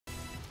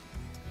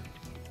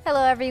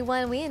Hello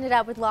everyone. We ended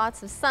up with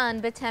lots of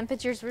sun, but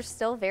temperatures were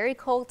still very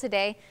cold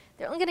today.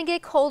 They're only going to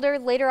get colder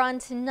later on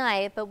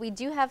tonight, but we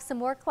do have some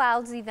more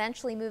clouds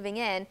eventually moving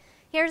in.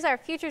 Here's our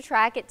future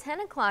track at 10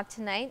 o'clock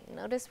tonight.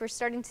 Notice we're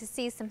starting to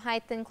see some high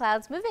thin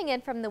clouds moving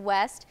in from the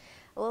west.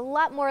 A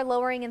lot more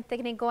lowering and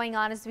thickening going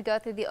on as we go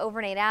through the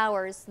overnight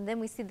hours. And then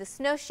we see the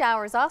snow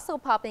showers also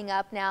popping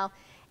up now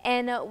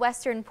in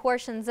western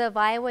portions of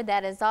Iowa.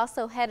 That is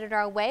also headed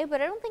our way,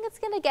 but I don't think it's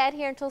going to get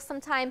here until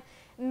sometime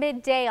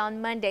midday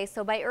on Monday.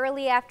 So by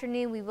early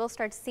afternoon, we will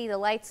start to see the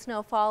light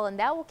snowfall, and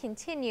that will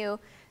continue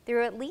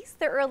through at least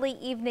the early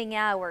evening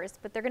hours.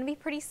 But they're going to be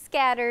pretty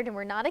scattered, and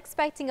we're not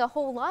expecting a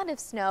whole lot of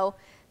snow,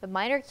 but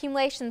minor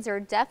accumulations are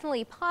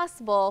definitely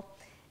possible,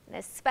 and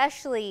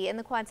especially in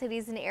the Quad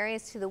Cities and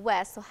areas to the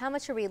west. So how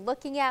much are we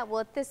looking at? Well,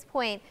 at this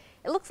point,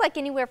 it looks like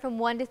anywhere from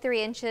 1 to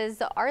 3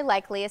 inches are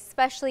likely,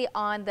 especially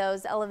on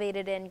those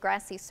elevated and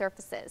grassy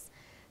surfaces.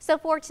 So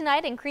for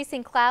tonight,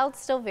 increasing clouds,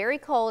 still very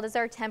cold as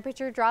our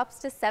temperature drops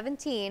to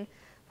 17.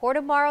 For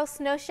tomorrow,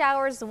 snow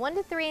showers 1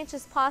 to 3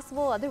 inches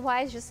possible.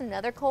 Otherwise, just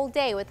another cold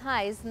day with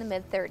highs in the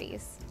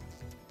mid-30s.